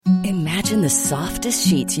Imagine the softest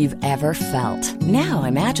sheets you've ever felt. Now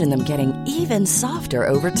imagine them getting even softer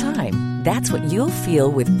over time. That's what you'll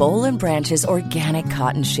feel with Boll & Branch's organic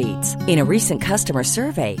cotton sheets. In a recent customer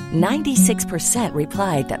survey, 96%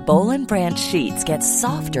 replied that Boll & Branch sheets get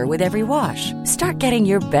softer with every wash. Start getting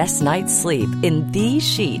your best night's sleep in these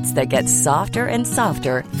sheets that get softer and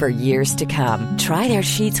softer for years to come. Try their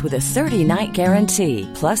sheets with a 30-night guarantee.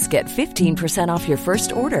 Plus, get 15% off your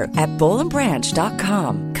first order at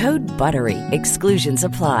bollandbranch.com. Code BUTTERY. Exclusions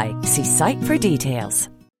apply. See site for details.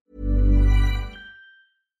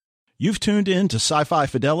 You've tuned in to Sci-Fi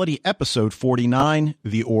Fidelity, Episode 49,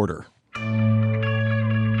 The Order.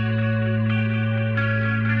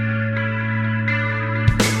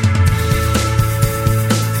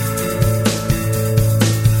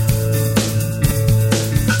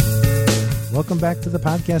 Welcome back to the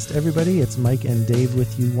podcast, everybody. It's Mike and Dave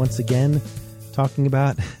with you once again, talking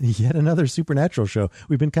about yet another supernatural show.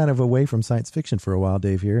 We've been kind of away from science fiction for a while,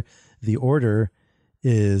 Dave, here. The Order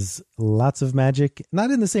is lots of magic, not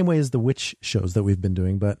in the same way as the witch shows that we've been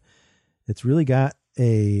doing, but it's really got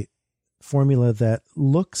a formula that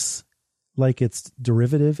looks like it's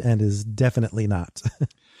derivative and is definitely not.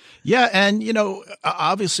 Yeah, and, you know,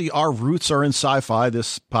 obviously our roots are in sci-fi.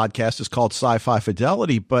 This podcast is called Sci-Fi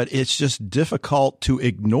Fidelity, but it's just difficult to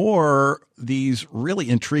ignore these really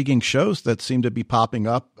intriguing shows that seem to be popping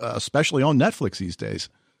up, especially on Netflix these days.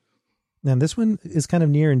 And this one is kind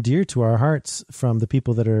of near and dear to our hearts from the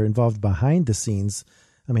people that are involved behind the scenes.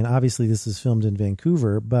 I mean, obviously this is filmed in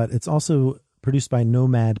Vancouver, but it's also produced by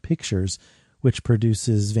Nomad Pictures, which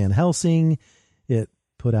produces Van Helsing. It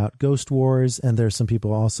put out Ghost Wars, and there's some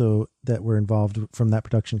people also that were involved from that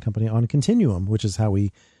production company on Continuum, which is how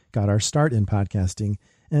we got our start in podcasting.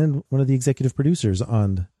 And one of the executive producers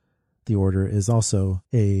on The Order is also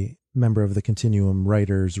a member of the Continuum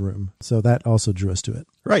writers room. So that also drew us to it.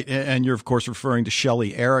 Right. And you're, of course, referring to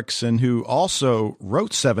Shelley Erickson, who also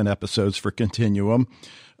wrote 7 episodes for Continuum.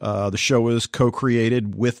 The show is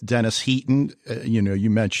co-created with Dennis Heaton. You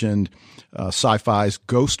mentioned Sci-Fi's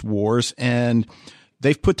Ghost Wars, and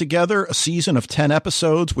they've put together a season of 10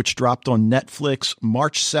 episodes, which dropped on Netflix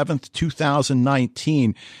March 7th,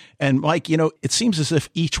 2019. And Mike, it seems as if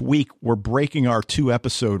each week we're breaking our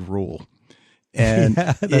 2-episode rule. And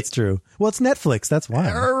yeah, that's true. Well, it's Netflix. That's why.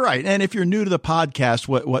 Right. And if you're new to the podcast,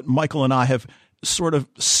 what Michael and I have sort of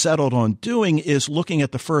settled on doing is looking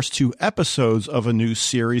at the first 2 episodes of a new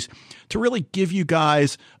series to really give you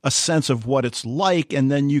guys a sense of what it's like, and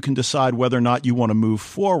then you can decide whether or not you want to move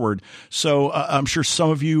forward. So I'm sure some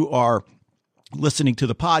of you are listening to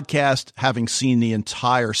the podcast, having seen the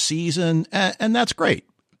entire season, and that's great.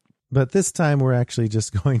 But this time we're actually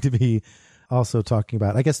just going to be also talking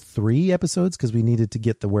about, I guess, 3 episodes because we needed to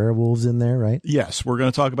get the werewolves in there, right? Yes, we're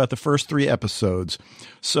going to talk about the first 3 episodes.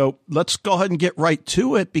 So let's go ahead and get right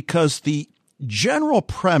to it, because the general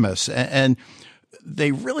premise, and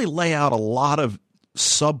they really lay out a lot of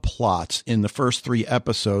subplots in the first 3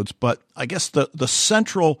 episodes, but I guess the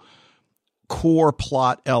central core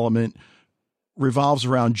plot element revolves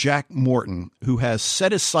around Jack Morton, who has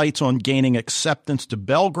set his sights on gaining acceptance to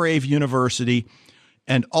Belgrave University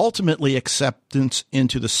and ultimately acceptance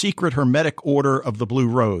into the secret Hermetic Order of the Blue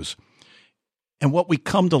Rose. And what we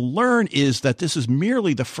come to learn is that this is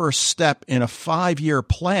merely the first step in a 5-year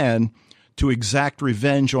plan to exact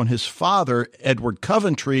revenge on his father, Edward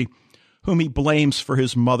Coventry, whom he blames for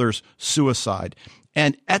his mother's suicide.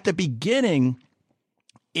 And at the beginning,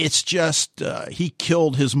 it's just he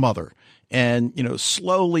killed his mother. And,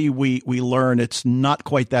 slowly we learn it's not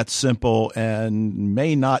quite that simple and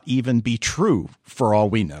may not even be true for all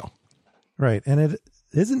we know. Right. And it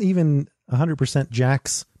isn't even 100%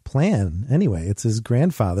 Jack's plan anyway. It's his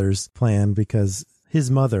grandfather's plan, because his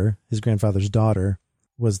mother, his grandfather's daughter,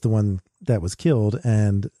 was the one that was killed,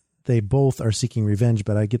 and they both are seeking revenge.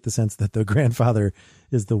 But I get the sense that the grandfather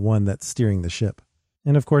is the one that's steering the ship.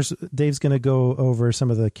 And of course, Dave's going to go over some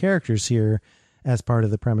of the characters here as part of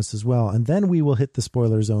the premise as well. And then we will hit the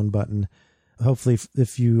spoiler zone button. Hopefully,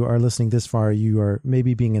 if you are listening this far, you are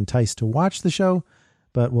maybe being enticed to watch the show,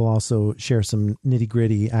 but we'll also share some nitty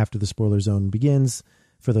gritty after the spoiler zone begins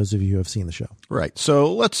for those of you who have seen the show. Right.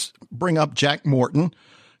 So let's bring up Jack Morton,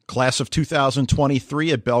 class of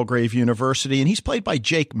 2023 at Belgrave University. And he's played by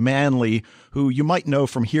Jake Manley, who you might know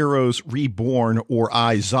from Heroes Reborn or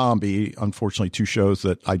iZombie. Unfortunately, 2 shows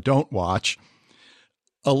that I don't watch.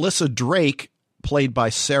 Alyssa Drake, played by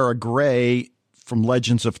Sarah Gray from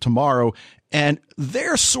Legends of Tomorrow. And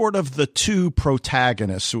they're sort of the 2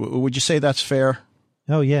 protagonists. Would you say that's fair?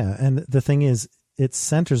 Oh, yeah. And the thing is, it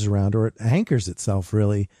centers around, or it anchors itself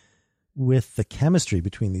really with the chemistry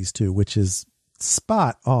between these 2, which is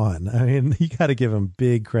spot on. I mean, you got to give him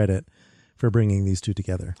big credit for bringing these two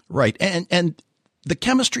together. Right. And the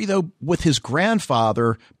chemistry, though, with his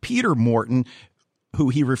grandfather, Peter Morton, who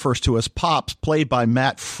he refers to as Pops, played by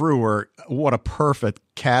Matt Frewer. What a perfect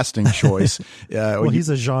casting choice. Well, he's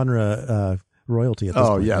a genre royalty at this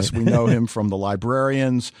point. Oh, yes. Right? We know him from The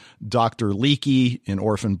Librarians, Dr. Leakey in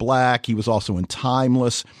Orphan Black. He was also in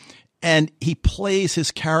Timeless. And he plays his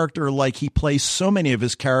character like he plays so many of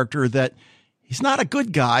his character that he's not a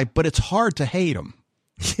good guy, but it's hard to hate him.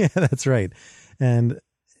 Yeah, that's right. And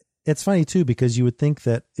it's funny, too, because you would think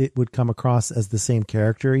that it would come across as the same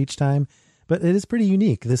character each time, but it is pretty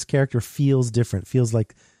unique. This character feels different, feels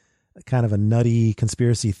like kind of a nutty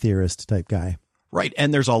conspiracy theorist type guy. Right.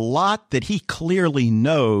 And there's a lot that he clearly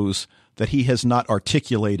knows that he has not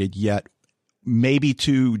articulated yet, maybe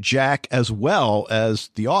to Jack as well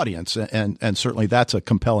as the audience. And certainly that's a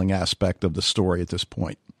compelling aspect of the story at this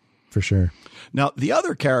point. For sure. Now, the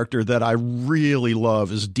other character that I really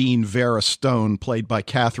love is Dean Vera Stone, played by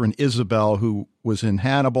Catherine Isabel, who was in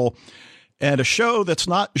Hannibal, and a show that's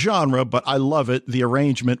not genre, but I love it, The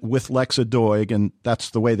Arrangement with Lexa Doig, and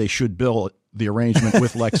that's the way they should bill it, The Arrangement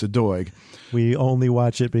with Lexa Doig. We only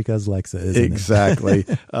watch it because Lexa is exactly.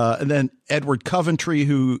 And then Edward Coventry,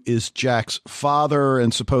 who is Jack's father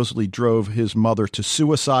and supposedly drove his mother to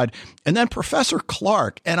suicide. And then Professor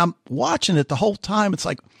Clark. And I'm watching it the whole time. It's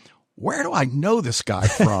like, where do I know this guy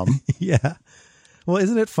from? Yeah. Well,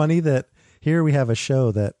 isn't it funny that here we have a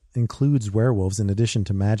show that includes werewolves in addition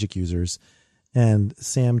to magic users, and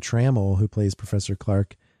Sam Trammell, who plays Professor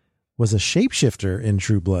Clark, was a shapeshifter in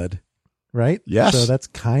True Blood, right? Yes. So that's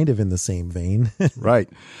kind of in the same vein. Right.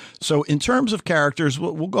 So in terms of characters,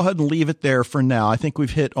 we'll go ahead and leave it there for now. I think we've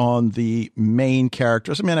hit on the main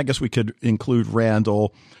characters. I mean, I guess we could include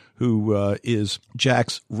Randall, who is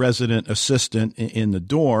Jack's resident assistant in the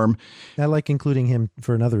dorm. I like including him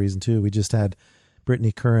for another reason, too. We just had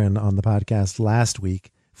Brittany Curran on the podcast last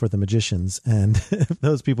week for The Magicians, and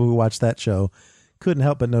those people who watched that show couldn't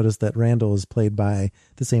help but notice that Randall is played by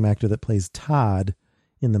the same actor that plays Todd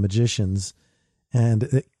in The Magicians, and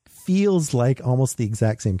it feels like almost the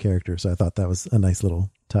exact same character, so I thought that was a nice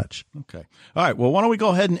little touch. Okay. All right, well, why don't we go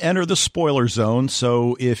ahead and enter the spoiler zone.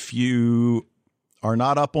 So if you are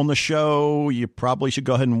not up on the show, you probably should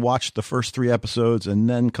go ahead and watch the first 3 episodes and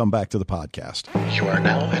then come back to the podcast. You are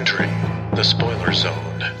now entering the spoiler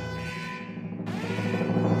zone.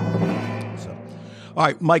 All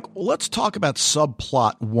right, Mike, let's talk about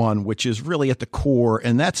subplot 1, which is really at the core,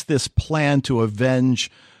 and that's this plan to avenge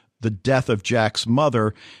the death of Jack's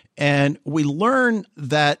mother. And we learn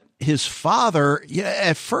that his father,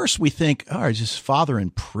 at first we think, oh, is his father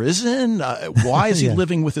in prison? Why is he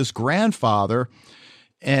living with his grandfather?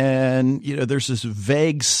 And, there's this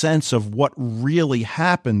vague sense of what really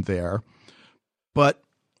happened there. But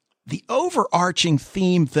the overarching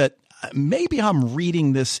theme that maybe I'm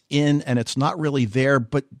reading this in and it's not really there,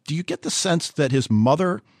 but do you get the sense that his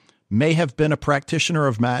mother may have been a practitioner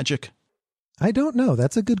of magic? I don't know.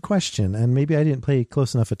 That's a good question. And maybe I didn't pay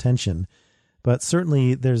close enough attention. But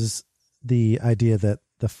certainly there's the idea that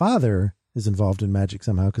the father is involved in magic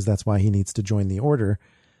somehow, because that's why he needs to join the order.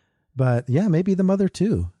 But yeah, maybe the mother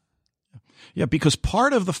too. Yeah, because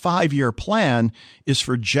part of the 5-year plan is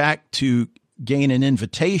for Jack to gain an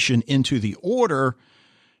invitation into the order.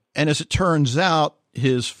 And as it turns out,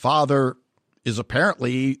 his father is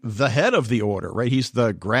apparently the head of the order, right? He's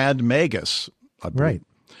the Grand Magus. Right.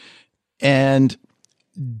 And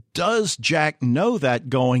does Jack know that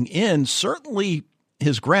going in? Certainly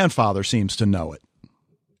his grandfather seems to know it.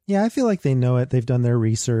 Yeah, I feel like they know it. They've done their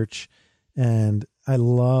research. And I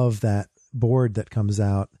love that board that comes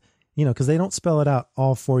out, because they don't spell it out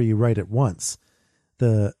all for you right at once.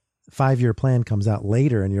 The 5-year plan comes out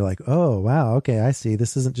later and you're like, oh, wow. Okay. I see.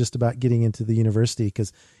 This isn't just about getting into the university,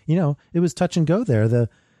 because, it was touch and go there. The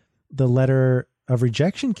letter of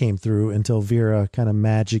rejection came through until Vera kind of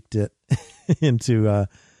magicked it into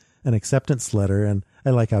an acceptance letter. And I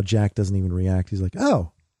like how Jack doesn't even react. He's like,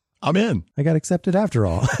 oh, I'm in. I got accepted after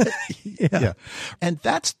all. Yeah. And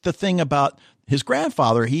that's the thing about his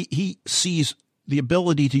grandfather. He sees the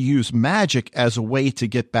ability to use magic as a way to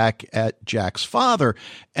get back at Jack's father.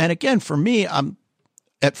 And again, for me, I'm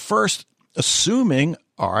at first assuming,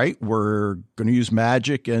 all right, we're going to use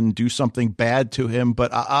magic and do something bad to him.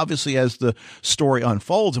 But obviously, as the story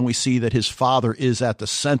unfolds and we see that his father is at the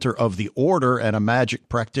center of the order and a magic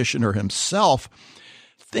practitioner himself,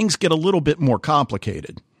 things get a little bit more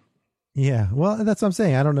complicated. Yeah, well, that's what I'm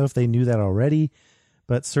saying. I don't know if they knew that already,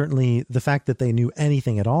 but certainly the fact that they knew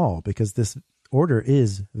anything at all, because this order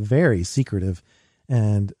is very secretive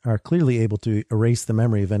and are clearly able to erase the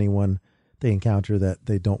memory of anyone they encounter that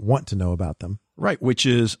they don't want to know about them. Right, which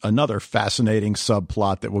is another fascinating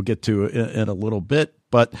subplot that we'll get to in a little bit.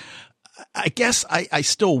 But I guess I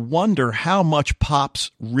still wonder how much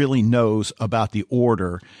Pops really knows about the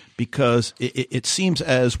Order, because it seems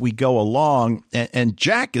as we go along, and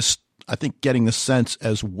Jack is, I think, getting the sense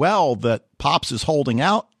as well that Pops is holding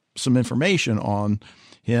out some information on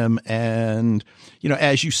him. And,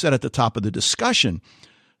 as you said at the top of the discussion,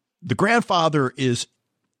 the grandfather is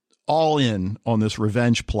all in on this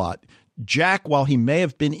revenge plot. Jack, while he may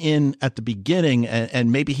have been in at the beginning,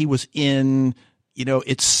 and maybe he was in,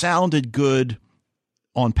 it sounded good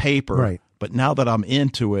on paper, right? But now that I'm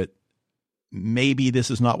into it, maybe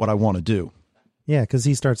this is not what I want to do. Yeah, because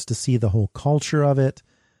he starts to see the whole culture of it,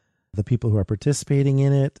 the people who are participating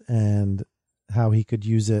in it, and how he could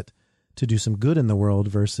use it to do some good in the world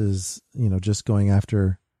versus, just going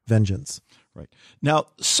after vengeance. Right. Now,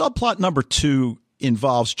 subplot number 2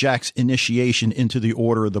 involves Jack's initiation into the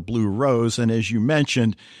Order of the Blue Rose. And as you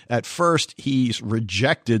mentioned, at first he's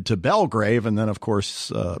rejected to Belgrave. And then, of course,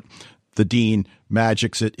 the dean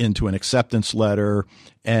magics it into an acceptance letter.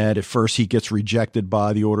 And at first he gets rejected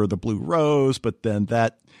by the Order of the Blue Rose, but then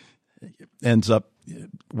that ends up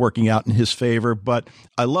working out in his favor. But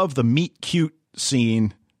I love the meet cute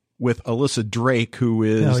scene with Alyssa Drake, who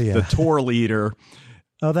is the tour leader.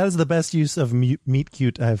 Oh, that is the best use of meet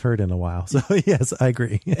cute I've heard in a while. So, yes, I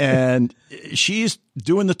agree. And she's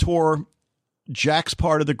doing the tour. Jack's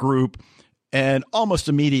part of the group. And almost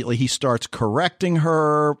immediately he starts correcting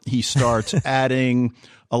her. He starts adding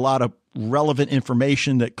a lot of relevant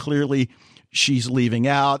information that clearly she's leaving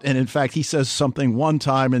out. And in fact, he says something one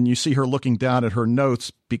time and you see her looking down at her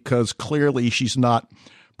notes because clearly she's not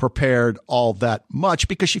prepared all that much,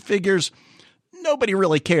 because she figures nobody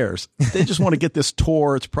really cares. They just want to get this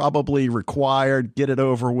tour. It's probably required. Get it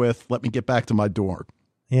over with. Let me get back to my dorm.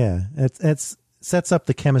 Yeah, it's sets up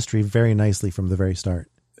the chemistry very nicely from the very start.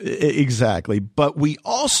 Exactly. But we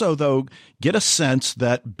also, though, get a sense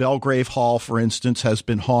that Belgrave Hall, for instance, has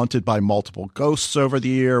been haunted by multiple ghosts over the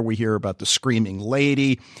year. We hear about the Screaming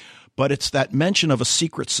Lady, but it's that mention of a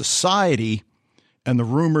secret society and the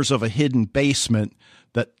rumors of a hidden basement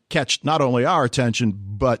that catch not only our attention,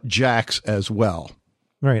 but Jack's as well.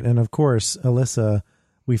 Right. And of course, Alyssa,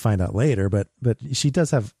 we find out later, but she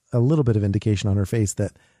does have a little bit of indication on her face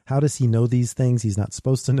that how does he know these things? He's not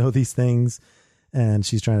supposed to know these things. And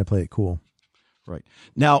she's trying to play it cool. Right.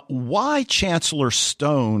 Now, why Chancellor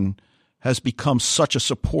Stone has become such a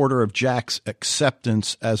supporter of Jack's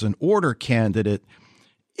acceptance as an Order candidate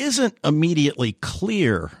isn't immediately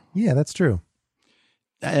clear. Yeah, that's true.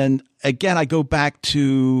 And again, I go back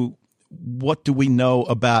to what do we know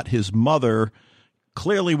about his mother?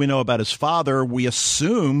 Clearly, we know about his father. We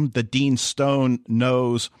assume that Dean Stone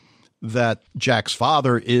knows that Jack's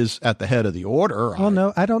father is at the head of the Order. Well,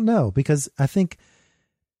 no, I don't know, because I think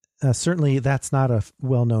certainly that's not a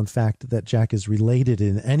well-known fact that Jack is related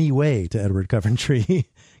in any way to Edward Coventry.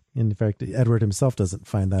 In fact, Edward himself doesn't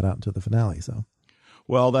find that out until the finale. So,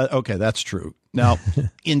 well, that's true. Now,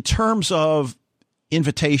 in terms of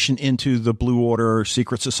invitation into the Blue Order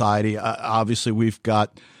secret society, obviously we've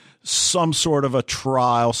got some sort of a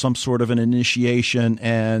trial, some sort of an initiation,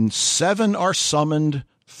 and 7 are summoned,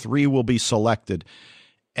 3 will be selected.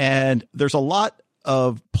 And there's a lot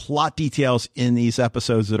of plot details in these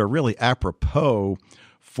episodes that are really apropos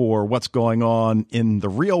for what's going on in the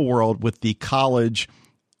real world with the college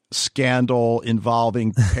scandal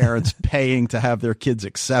involving parents paying to have their kids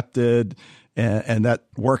accepted. And that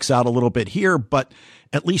works out a little bit here, but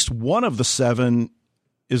at least one of the 7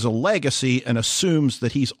 is a legacy and assumes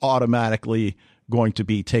that he's automatically going to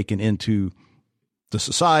be taken into the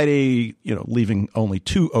society, leaving only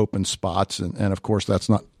 2 open spots. And of course, that's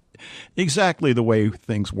not exactly the way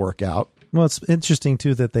things work out. Well, it's interesting,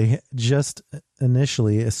 too, that they just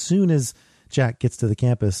initially, as soon as Jack gets to the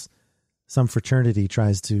campus, some fraternity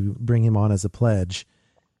tries to bring him on as a pledge.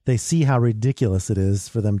 They see how ridiculous it is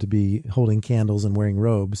for them to be holding candles and wearing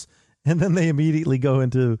robes. And then they immediately go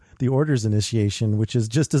into the Order's initiation, which is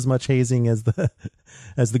just as much hazing as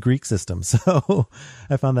the Greek system. So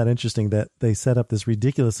I found that interesting that they set up this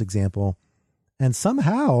ridiculous example. And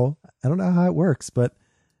somehow, I don't know how it works, but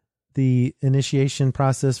the initiation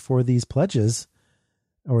process for these pledges,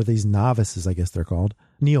 or these novices, I guess they're called,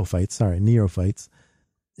 neophytes,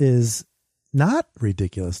 is not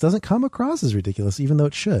ridiculous. Doesn't come across as ridiculous, even though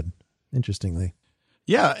it should, interestingly.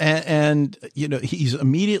 Yeah, and he's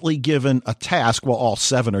immediately given a task. Well, all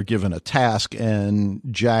 7 are given a task, and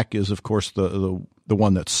Jack is, of course, the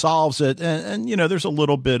one that solves it. And there's a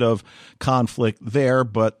little bit of conflict there,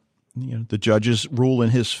 but the judges rule in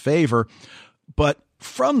his favor. But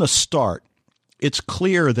from the start, it's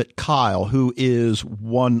clear that Kyle, who is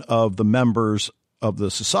one of the members of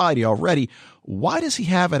the society already, why does he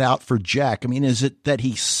have it out for Jack? I mean, is it that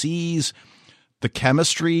he sees the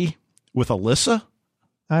chemistry with Alyssa?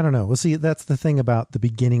 I don't know. Well, see, that's the thing about the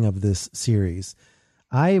beginning of this series.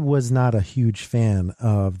 I was not a huge fan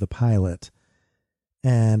of the pilot,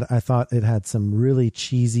 and I thought it had some really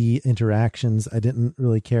cheesy interactions. I didn't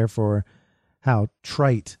really care for how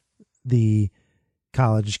trite the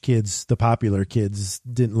college kids, the popular kids,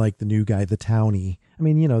 didn't like the new guy, the townie. I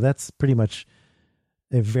mean, that's pretty much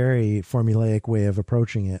a very formulaic way of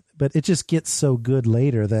approaching it, but it just gets so good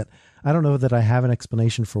later that I don't know that I have an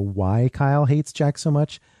explanation for why Kyle hates Jack so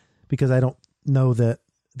much, because I don't know that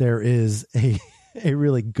there is a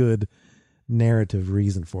really good narrative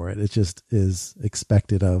reason for it. It just is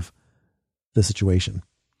expected of the situation.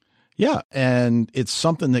 Yeah. And it's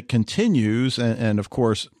something that continues. And of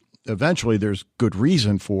course, eventually there's good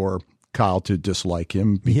reason for Kyle to dislike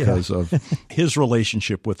him because of his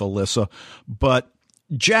relationship with Alyssa. But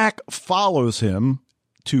Jack follows him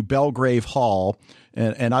to Belgrave Hall.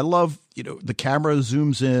 And I love, the camera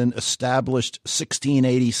zooms in, established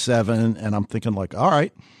 1687. And I'm thinking like, all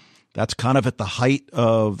right, that's kind of at the height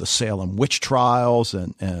of the Salem witch trials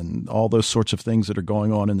and all those sorts of things that are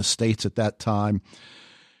going on in the States at that time.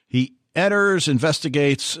 He enters,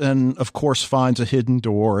 investigates, and of course finds a hidden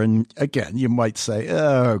door. And again, you might say,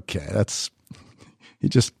 okay, he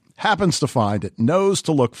just happens to find it, knows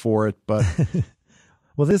to look for it, but...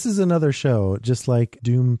 Well, this is another show, just like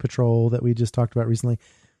Doom Patrol that we just talked about recently.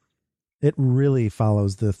 It really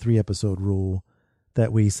follows the 3-episode rule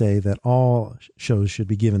that we say that all shows should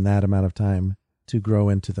be given that amount of time to grow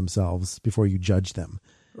into themselves before you judge them.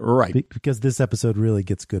 Right. Because this episode really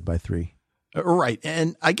gets good by 3. Right.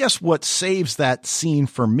 And I guess what saves that scene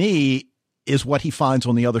for me is what he finds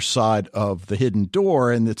on the other side of the hidden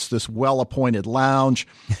door. And it's this well-appointed lounge.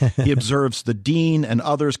 He observes the dean and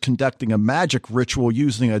others conducting a magic ritual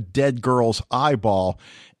using a dead girl's eyeball.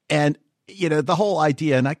 And, the whole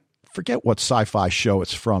idea, and I forget what sci-fi show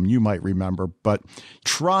it's from, you might remember, but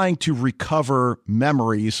trying to recover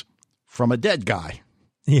memories from a dead guy.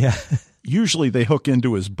 Yeah. Usually they hook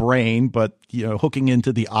into his brain, but, hooking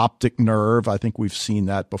into the optic nerve, I think we've seen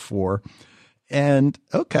that before. And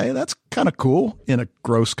okay, that's kind of cool in a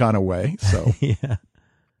gross kind of way. So, yeah.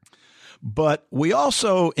 But we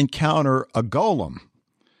also encounter a golem,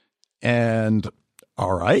 and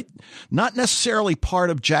all right, not necessarily part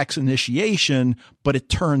of Jack's initiation, but it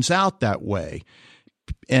turns out that way.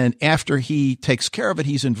 And after he takes care of it,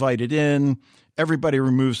 he's invited in. Everybody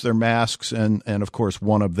removes their masks. And of course,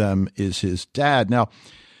 one of them is his dad. Now,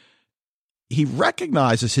 he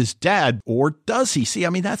recognizes his dad, or does he? See, I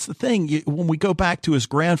mean, that's the thing. When we go back to his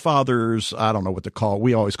grandfather's, I don't know what to call it.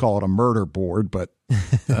 We always call it a murder board, but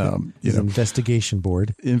investigation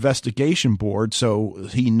board. Investigation board. So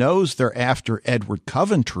he knows they're after Edward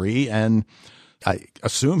Coventry, and I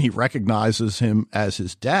assume he recognizes him as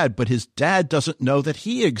his dad, but his dad doesn't know that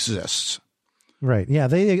he exists. Right. Yeah,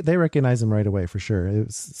 they recognize him right away for sure. It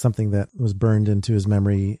was something that was burned into his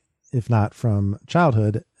memory, if not from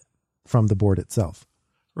childhood, from the board itself.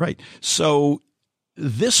 Right. So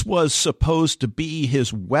this was supposed to be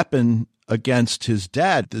his weapon against his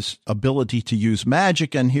dad, this ability to use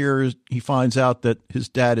magic. And here he finds out that his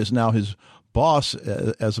dad is now his boss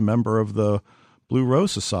as a member of the Blue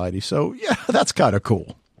Rose Society. So, yeah, that's kind of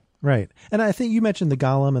cool. Right. And I think you mentioned the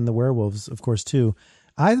golem and the werewolves, of course, too.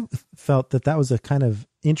 I felt that was a kind of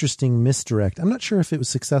interesting misdirect. I'm not sure if it was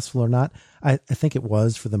successful or not. I think it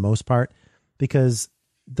was for the most part, because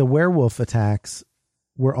the werewolf attacks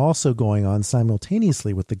were also going on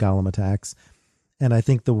simultaneously with the golem attacks. And I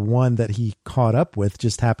think the one that he caught up with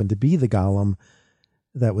just happened to be the golem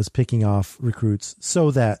that was picking off recruits,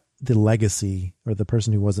 so that the legacy, or the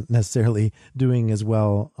person who wasn't necessarily doing as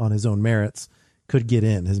well on his own merits, could get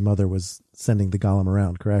in. His mother was sending the golem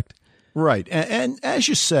around, correct? Right. And as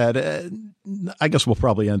you said, I guess we'll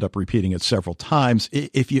probably end up repeating it several times.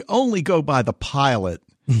 If you only go by the pilot,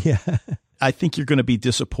 yeah, I think you're going to be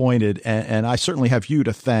disappointed. And I certainly have you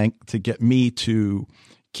to thank to get me to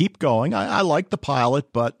keep going. I like the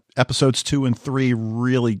pilot, but episodes 2 and 3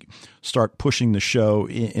 really start pushing the show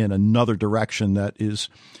in another direction that is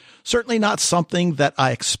certainly not something that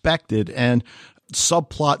I expected. And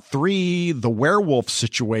subplot 3, the werewolf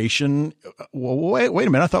situation. Well, wait a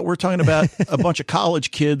minute. I thought we were talking about a bunch of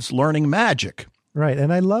college kids learning magic. Right.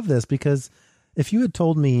 And I love this because if you had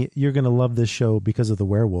told me you're going to love this show because of the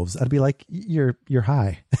werewolves, I'd be like, you're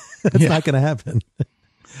high. It's not going to happen.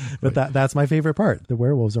 But that's my favorite part. The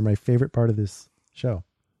werewolves are my favorite part of this show.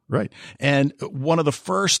 Right. And one of the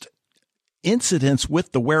first incidents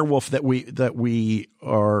with the werewolf that we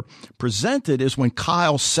are presented is when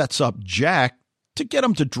Kyle sets up Jack to get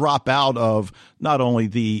him to drop out of not only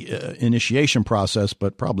the initiation process,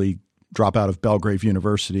 but probably drop out of Belgrave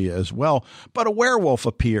University as well. But a werewolf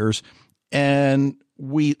appears, and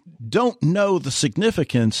we don't know the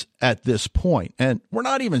significance at this point. And we're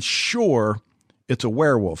not even sure it's a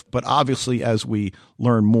werewolf. But obviously, as we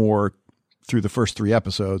learn more through the first 3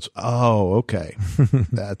 episodes, oh, okay.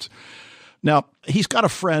 Now, he's got a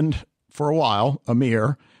friend for a while,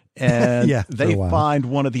 Amir, and they find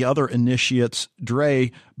one of the other initiates,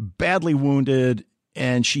 Dre, badly wounded,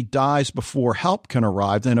 and she dies before help can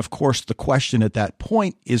arrive. And of course, the question at that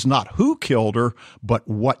point is not who killed her, but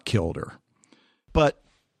what killed her. But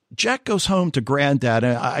Jack goes home to Granddad,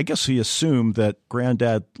 and I guess he assumed that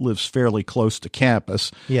Granddad lives fairly close to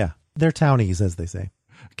campus. Yeah, they're townies, as they say.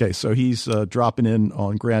 Okay, so he's dropping in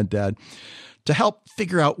on Granddad to help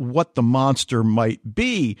figure out what the monster might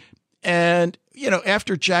be. And,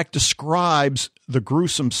 after Jack describes the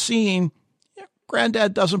gruesome scene,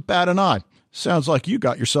 Granddad doesn't bat an eye. Sounds like you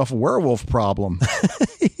got yourself a werewolf problem.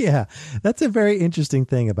 Yeah, that's a very interesting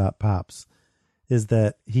thing about Pops, is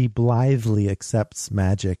that he blithely accepts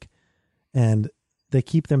magic, and they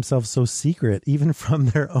keep themselves so secret, even from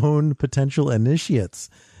their own potential initiates,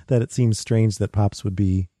 that it seems strange that Pops would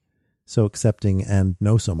be so accepting and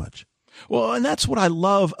know so much. Well, and that's what I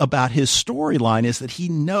love about his storyline, is that he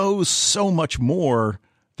knows so much more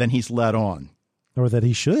than he's let on. Or that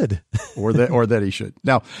he should. or that he should.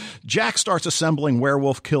 Now, Jack starts assembling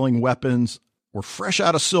werewolf-killing weapons. We're fresh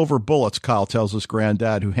out of silver bullets, Kyle tells his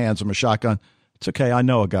Granddad, who hands him a shotgun. It's okay, I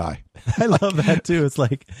know a guy. I love that, too. It's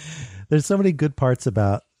like, there's so many good parts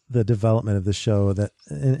about the development of the show that,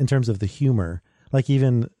 in terms of the humor, like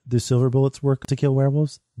even, do silver bullets work to kill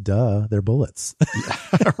werewolves? Duh, they're bullets.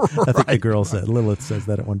 I think the girl said, Lilith says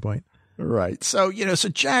that at one point. Right. So, so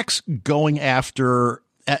Jack's going after,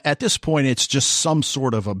 at this point, it's just some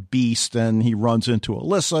sort of a beast, and he runs into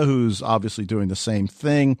Alyssa, who's obviously doing the same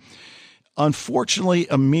thing. Unfortunately,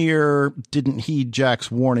 Amir didn't heed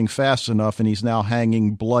Jack's warning fast enough, and he's now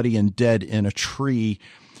hanging bloody and dead in a tree.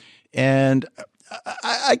 And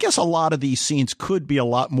I guess a lot of these scenes could be a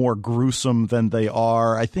lot more gruesome than they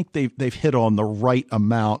are. I think they've hit on the right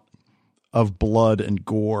amount of blood and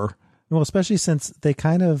gore. Well, especially since they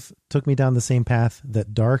kind of took me down the same path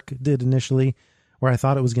that Dark did initially, where I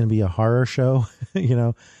thought it was going to be a horror show,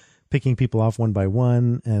 picking people off one by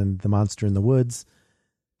one and the monster in the woods.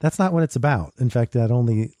 That's not what it's about. In fact, that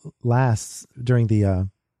only lasts during the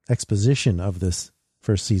exposition of this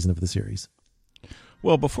first season of the series.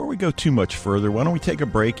 Well, before we go too much further, why don't we take a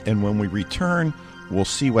break, and when we return, we'll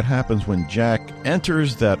see what happens when Jack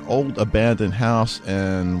enters that old abandoned house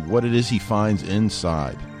and what it is he finds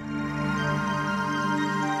inside.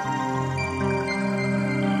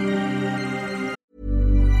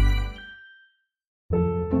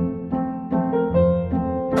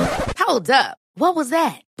 Hold up. What was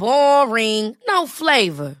that? Boring. No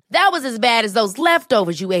flavor. That was as bad as those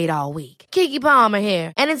leftovers you ate all week. Keke Palmer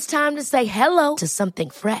here, and it's time to say hello to something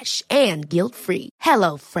fresh and guilt-free.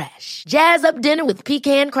 Hello Fresh. Jazz up dinner with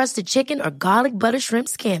pecan-crusted chicken or garlic butter shrimp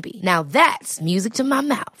scampi. Now that's music to my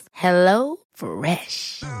mouth. Hello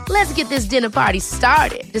Fresh. Let's get this dinner party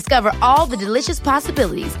started. Discover all the delicious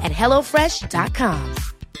possibilities at HelloFresh.com.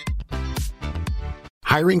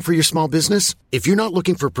 Hiring for your small business? If you're not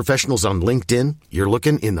looking for professionals on LinkedIn, you're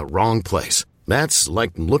looking in the wrong place. That's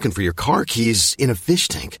like looking for your car keys in a fish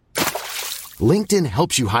tank. LinkedIn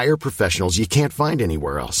helps you hire professionals you can't find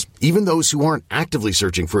anywhere else, even those who aren't actively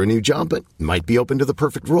searching for a new job but might be open to the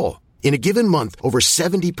perfect role. In a given month, over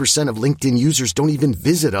 70% of LinkedIn users don't even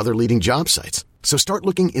visit other leading job sites. So start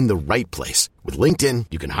looking in the right place. With LinkedIn,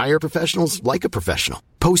 you can hire professionals like a professional.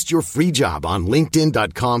 Post your free job on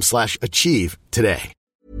linkedin.com/achieve today.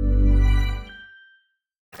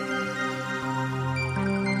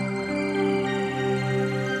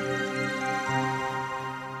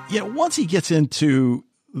 Yeah, once he gets into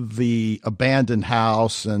the abandoned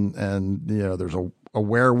house and there's a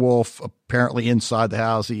werewolf apparently inside the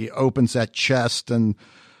house, he opens that chest and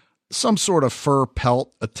some sort of fur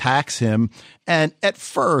pelt attacks him. And at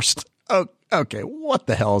first, okay, what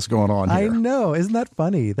the hell is going on here? I know. Isn't that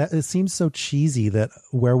funny? That it seems so cheesy that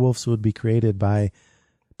werewolves would be created by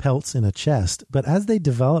pelts in a chest. But as they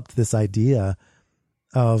developed this idea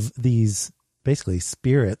of these basically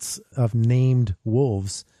spirits of named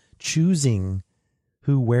wolves choosing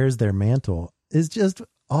who wears their mantle is just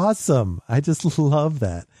awesome. I just love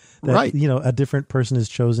that right. A different person is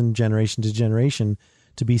chosen generation to generation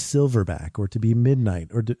to be Silverback or to be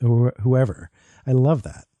Midnight or whoever. I love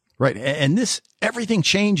that. Right. And everything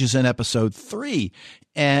changes in episode 3.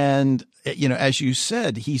 And, as you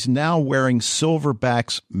said, he's now wearing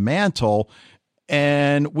Silverback's mantle.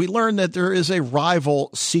 And we learn that there is a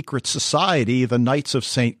rival secret society, the Knights of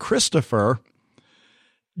St. Christopher.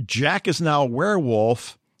 Jack is now a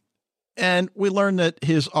werewolf. And we learn that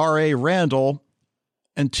his R.A. Randall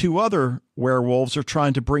and 2 other werewolves are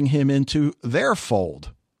trying to bring him into their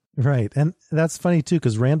fold. Right. And that's funny, too,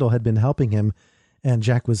 because Randall had been helping him. And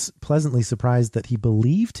Jack was pleasantly surprised that he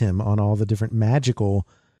believed him on all the different magical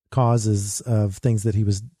causes of things that he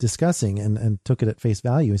was discussing and took it at face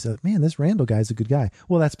value. He said, man, this Randall guy's a good guy.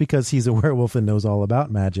 Well, that's because he's a werewolf and knows all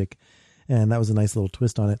about magic. And that was a nice little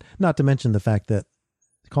twist on it. Not to mention the fact that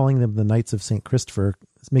calling them the Knights of St. Christopher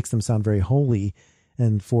makes them sound very holy.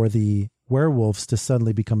 And for the werewolves to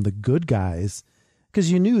suddenly become the good guys,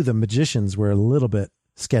 because you knew the magicians were a little bit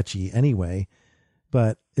sketchy anyway.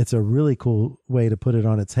 But it's a really cool way to put it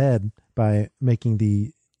on its head by making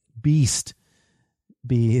the beast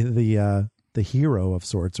be the hero of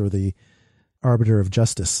sorts, or the arbiter of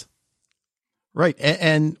justice. Right.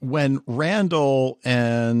 And when Randall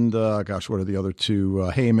and, what are the other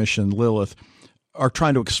 2, Hamish and Lilith, are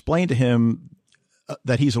trying to explain to him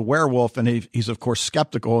that he's a werewolf, and he's of course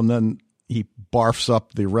skeptical, and then he barfs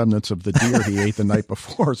up the remnants of the deer he ate the night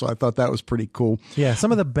before. So I thought that was pretty cool. Yeah.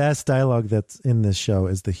 Some of the best dialogue that's in this show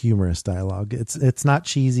is the humorous dialogue. It's not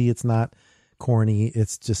cheesy. It's not corny.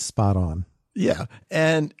 It's just spot on. Yeah.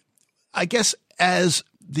 And I guess as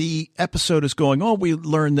the episode is going on, we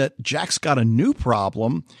learn that Jack's got a new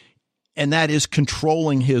problem, and that is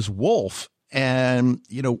controlling his wolf. And,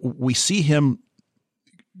 we see him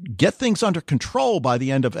get things under control by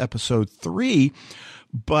the end of episode 3.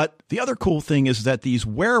 But the other cool thing is that these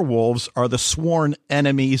werewolves are the sworn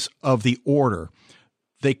enemies of the Order.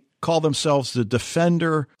 They call themselves the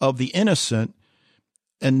Defender of the Innocent,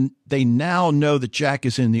 and they now know that Jack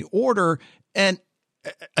is in the Order. And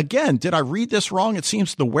again, did I read this wrong? It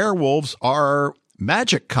seems the werewolves are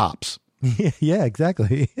magic cops. Yeah,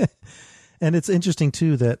 exactly. And it's interesting,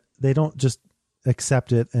 too, that they don't just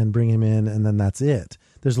accept it and bring him in and then that's it.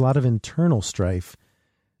 There's a lot of internal strife.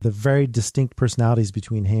 The very distinct personalities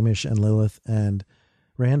between Hamish and Lilith and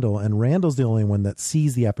Randall. And Randall's the only one that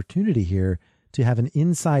sees the opportunity here to have an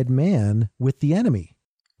inside man with the enemy.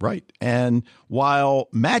 Right. And while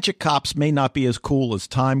magic cops may not be as cool as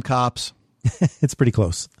time cops, it's pretty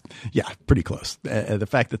close. Yeah, pretty close. The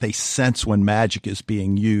fact that they sense when magic is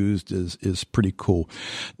being used is pretty cool.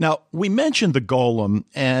 Now, we mentioned the golem,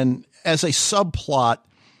 and as a subplot,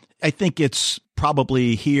 I think it's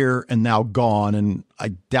probably here and now gone, and I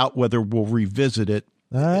doubt whether we'll revisit it.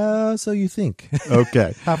 So you think.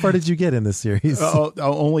 Okay. How far did you get in this series?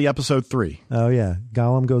 Only episode 3. Oh, yeah.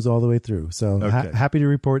 Gollum goes all the way through. So okay. Happy to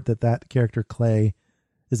report that character, Clay,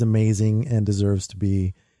 is amazing and deserves to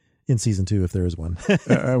be in season 2 if there is one.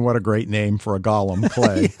 And what a great name for a golem,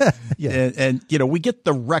 Clay. Yeah. And we get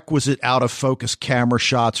the requisite out of focus camera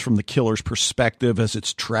shots from the killer's perspective as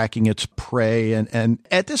it's tracking its prey. And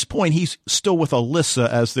at this point, he's still with Alyssa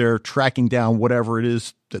as they're tracking down whatever it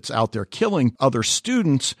is that's out there killing other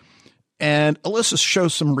students. And Alyssa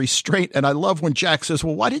shows some restraint. And I love when Jack says,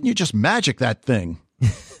 well, why didn't you just magic that thing?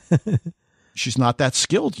 She's not that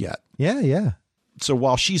skilled yet. Yeah. So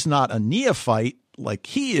while she's not a neophyte like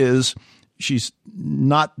he is, she's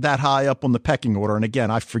not that high up on the pecking order. And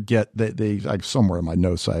again, I forget that somewhere in my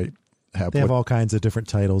notes I have. They have all kinds of different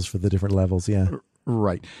titles for the different levels. Yeah.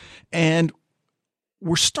 Right. And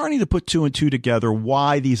we're starting to put 2 and 2 together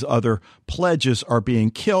why these other pledges are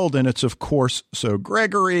being killed. And it's, of course, so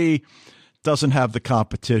Gregory doesn't have the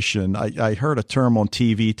competition. I heard a term on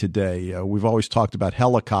TV today. We've always talked about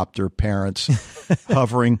helicopter parents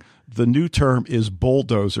hovering. The new term is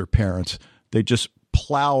bulldozer parents. They just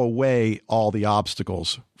plow away all the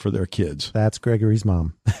obstacles for their kids. That's Gregory's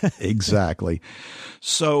mom. Exactly.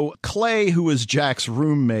 So Clay, who is Jack's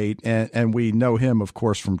roommate, and we know him, of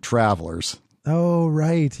course, from Travelers. Oh,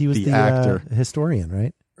 right. He was the actor. Historian,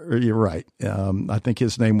 right? You're right. I think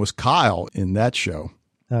his name was Kyle in that show.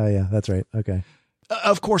 Oh, yeah, that's right. Okay.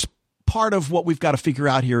 Of course, part of what we've got to figure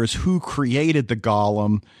out here is who created the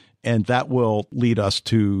golem, and that will lead us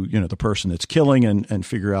to, the person that's killing and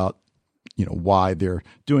figure out, why they're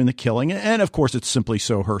doing the killing. And of course, it's simply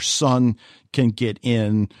so her son can get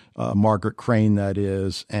in, Margaret Crane, that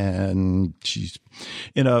is, and she's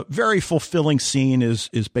in a very fulfilling scene is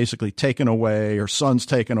basically taken away. Her son's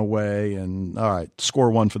taken away, and all right, score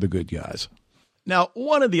 1 for the good guys. Now,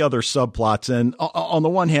 one of the other subplots, and on the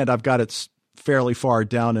one hand, I've got it fairly far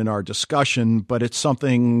down in our discussion, but it's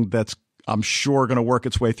something that's I'm sure going to work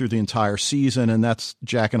its way through the entire season, and that's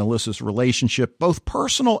Jack and Alyssa's relationship, both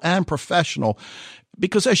personal and professional,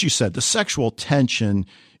 because as you said, the sexual tension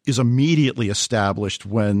is immediately established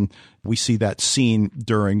when we see that scene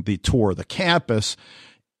during the tour of the campus.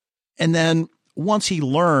 And then once he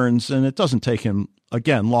learns, and it doesn't take him,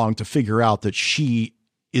 again, long to figure out that she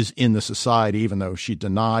is in the society, even though she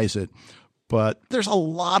denies it. But there's a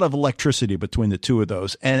lot of electricity between the two of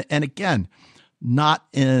those. And again, not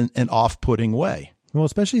in an off-putting way. Well,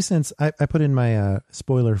 especially since I put in my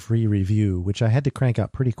spoiler-free review, which I had to crank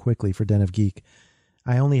out pretty quickly for Den of Geek.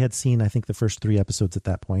 I only had seen, I think, the first 3 episodes at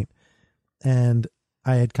that point. And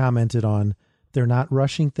I had commented on, they're not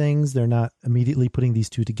rushing things. They're not immediately putting these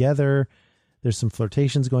two together. There's some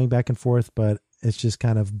flirtations going back and forth, but it's just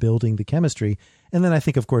kind of building the chemistry. And then I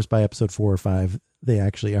think, of course, by episode 4 or 5, they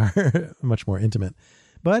actually are much more intimate.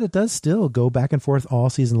 But it does still go back and forth all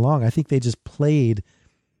season long. I think they just played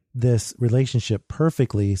this relationship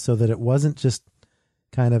perfectly so that it wasn't just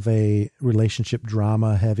kind of a relationship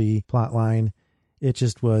drama heavy plot line. It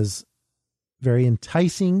just was very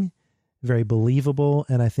enticing, very believable.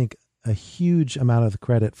 And I think a huge amount of the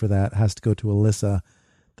credit for that has to go to Alyssa,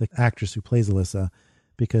 the actress who plays Alyssa,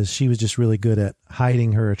 because she was just really good at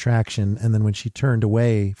hiding her attraction. And then when she turned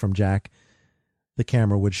away from Jack, the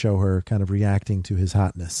camera would show her kind of reacting to his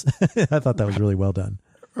hotness. I thought that was really well done.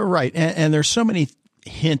 Right. And there's so many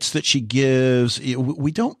hints that she gives.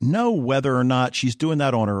 We don't know whether or not she's doing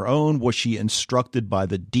that on her own. Was she instructed by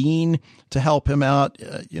the dean to help him out?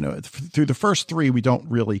 Through the first 3, we don't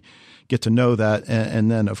really get to know that.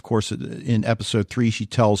 And then, of course, in episode 3, she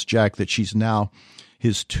tells Jack that she's now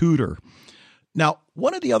his tutor. Now,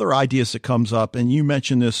 one of the other ideas that comes up, and you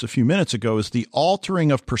mentioned this a few minutes ago, is the altering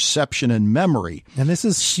of perception and memory. And this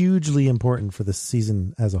is hugely important for the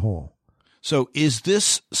season as a whole. So is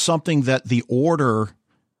this something that the Order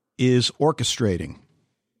is orchestrating?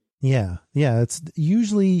 Yeah. It's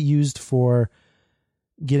usually used for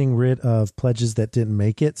getting rid of pledges that didn't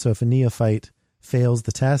make it. So if a neophyte fails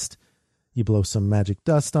the test, you blow some magic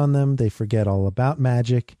dust on them. They forget all about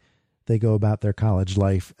magic. They go about their college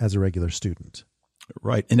life as a regular student.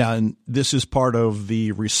 Right. And this is part of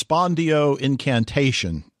the Respondio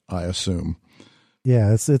incantation, I assume.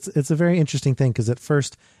 Yeah, it's a very interesting thing because at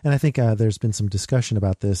first, and I think there's been some discussion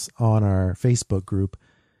about this on our Facebook group,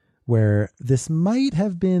 where this might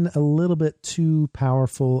have been a little bit too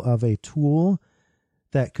powerful of a tool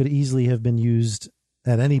that could easily have been used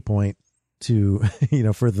at any point to,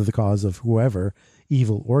 further the cause of whoever,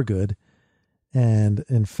 evil or good. And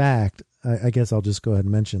in fact, I guess I'll just go ahead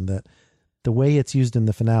and mention that the way it's used in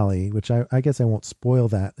the finale, which I guess I won't spoil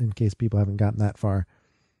that in case people haven't gotten that far,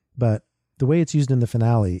 but the way it's used in the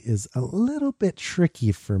finale is a little bit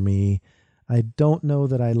tricky for me. I don't know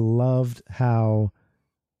that I loved how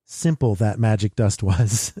simple that magic dust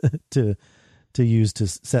was to use to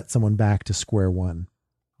set someone back to square one.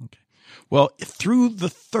 Okay. Well, through the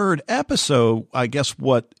 3rd episode, I guess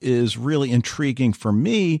what is really intriguing for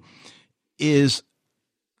me is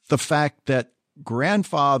the fact that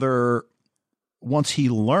grandfather, once he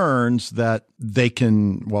learns that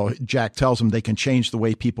Jack tells him they can change the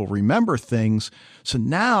way people remember things. So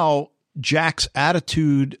now Jack's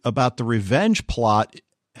attitude about the revenge plot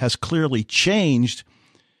has clearly changed.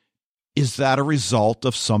 Is that a result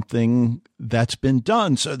of something that's been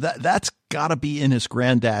done? So that's got to be in his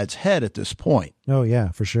granddad's head at this point. Oh, yeah,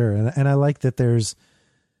 for sure. And I like that there's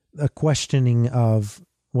a questioning of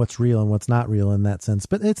what's real and what's not real in that sense.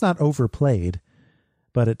 But it's not overplayed,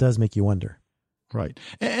 but it does make you wonder. Right.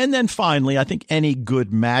 And then finally, I think any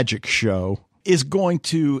good magic show is going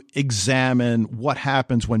to examine what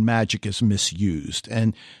happens when magic is misused.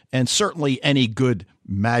 And certainly any good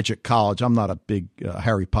magic college, I'm not a big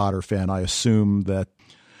Harry Potter fan. I assume that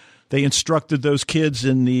they instructed those kids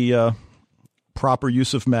in the proper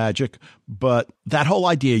use of magic. But that whole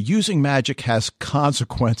idea, using magic has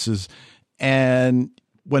consequences. And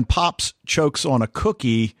when Pops chokes on a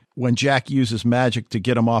cookie, when Jack uses magic to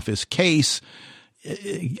get him off his case,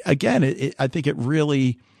 again, I think it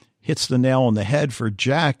really hits the nail on the head for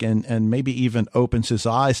Jack and maybe even opens his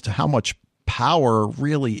eyes to how much power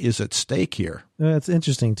really is at stake here. It's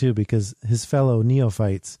interesting, too, because his fellow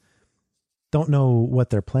neophytes don't know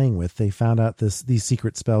what they're playing with. They found out these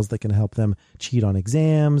secret spells that can help them cheat on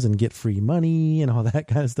exams and get free money and all that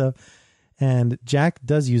kind of stuff. And Jack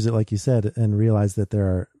does use it, like you said, and realize that there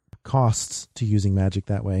are costs to using magic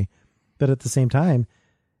that way. But at the same time,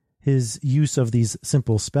 his use of these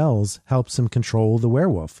simple spells helps him control the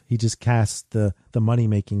werewolf. He just casts the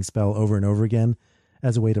money-making spell over and over again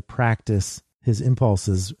as a way to practice his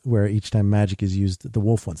impulses, where each time magic is used, the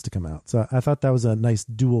wolf wants to come out. So I thought that was a nice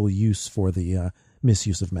dual use for the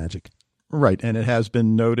misuse of magic. Right. And it has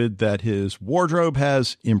been noted that his wardrobe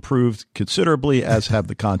has improved considerably, as have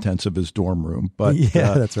the contents of his dorm room. But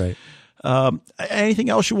yeah, that's right. Anything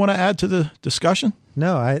else you want to add to the discussion?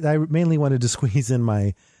 No, I mainly wanted to squeeze in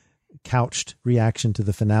my couched reaction to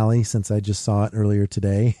the finale, since I just saw it earlier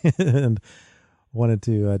today, and wanted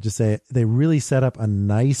to just say they really set up a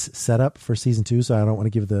nice setup for season 2. So I don't want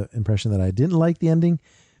to give the impression that I didn't like the ending.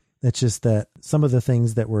 It's just that some of the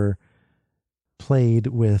things that were played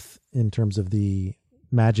with in terms of the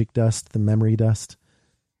magic dust, the memory dust,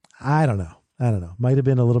 I don't know. Might have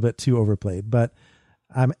been a little bit too overplayed, but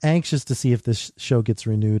I'm anxious to see if this show gets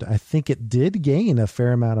renewed. I think it did gain a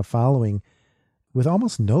fair amount of following with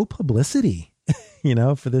almost no publicity,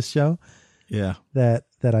 for this show. Yeah. That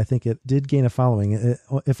I think it did gain a following.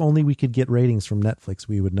 If only we could get ratings from Netflix,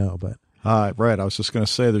 we would know. But right. I was just going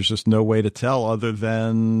to say there's just no way to tell other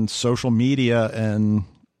than social media, and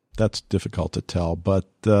that's difficult to tell. But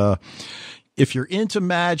if you're into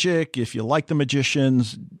magic, if you like the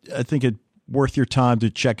magicians, I think it's worth your time to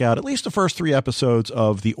check out at least the first 3 episodes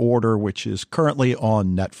of The Order, which is currently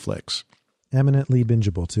on Netflix. Eminently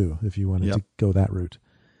bingeable, too, if you wanted to go that route.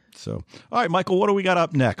 So, all right, Michael, what do we got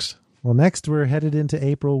up next? Well, next we're headed into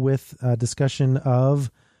April with a discussion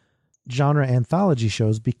of genre anthology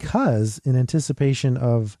shows, because in anticipation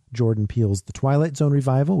of Jordan Peele's The Twilight Zone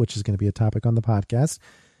revival, which is going to be a topic on the podcast,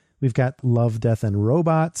 we've got Love, Death, and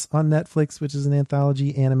Robots on Netflix, which is an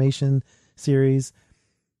anthology animation series.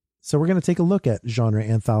 So we're going to take a look at genre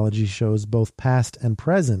anthology shows, both past and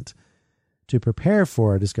present, to prepare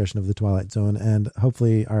for our discussion of The Twilight Zone. And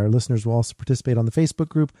hopefully our listeners will also participate on the Facebook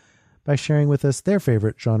group by sharing with us their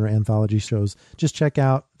favorite genre anthology shows. Just check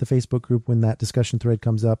out the Facebook group when that discussion thread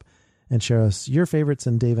comes up and share us your favorites.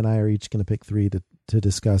 And Dave and I are each going to pick 3 to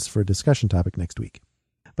discuss for a discussion topic next week.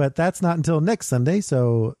 But that's not until next Sunday,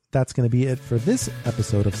 so that's going to be it for this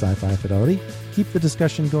episode of Sci-Fi Fidelity. Keep the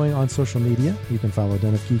discussion going on social media. You can follow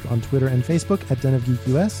Den of Geek on Twitter and Facebook at Den of Geek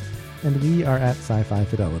US, and we are at Sci-Fi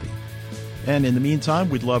Fidelity. And in the meantime,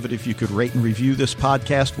 we'd love it if you could rate and review this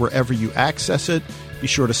podcast wherever you access it. Be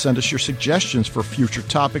sure to send us your suggestions for future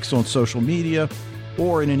topics on social media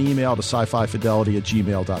or in an email to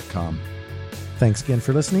sci-fifidelity@gmail.com. Thanks again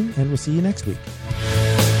for listening, and we'll see you next week.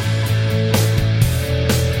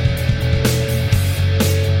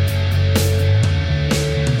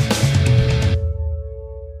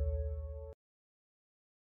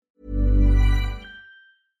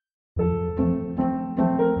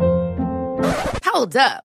 Hold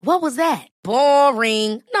up. What was that?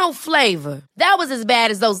 Boring. No flavor. That was as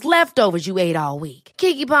bad as those leftovers you ate all week.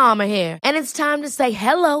 Keke Palmer here, and it's time to say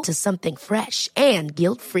hello to something fresh and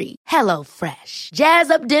guilt-free. HelloFresh.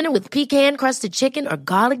 Jazz up dinner with pecan-crusted chicken or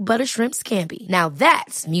garlic butter shrimp scampi. Now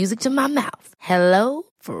that's music to my mouth.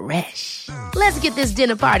 HelloFresh. Let's get this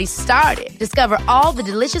dinner party started. Discover all the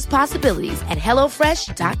delicious possibilities at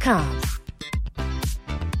HelloFresh.com.